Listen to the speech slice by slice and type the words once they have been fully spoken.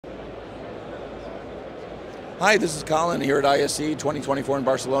Hi, this is Colin here at ISE 2024 in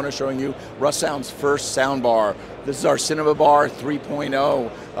Barcelona, showing you Russound's first soundbar. This is our Cinema Bar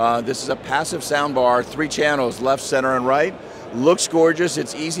 3.0. This is a passive soundbar, 3 channels, left, center, and right. Looks gorgeous.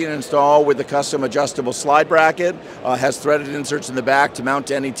 It's easy to install with the custom adjustable slide bracket. Has threaded inserts in the back to mount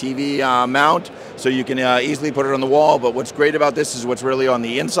to any TV mount, so you can easily put it on the wall. But what's great about this is what's really on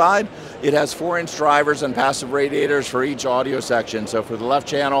the inside. It has 4-inch drivers and passive radiators for each audio section. So for the left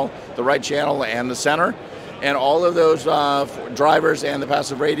channel, the right channel, and the center. And all of those drivers and the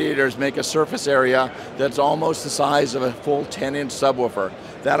passive radiators make a surface area that's almost the size of a full 10-inch subwoofer.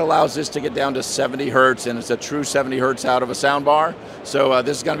 That allows this to get down to 70 hertz, and it's a true 70 hertz out of a soundbar. So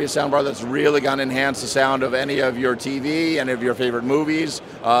this is going to be a soundbar that's really going to enhance the sound of any of your TV, any of your favorite movies.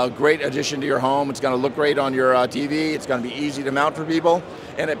 Great addition to your home. It's going to look great on your TV. It's going to be easy to mount for people.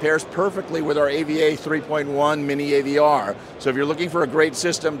 And it pairs perfectly with our AVA 3.1 Mini AVR. So if you're looking for a great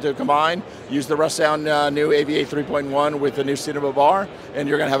system to combine, use the Russound new AVA 3.1 with the new Cinema Bar, and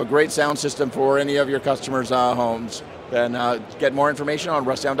you're going to have a great sound system for any of your customers' homes. Then get more information on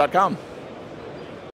russound.com.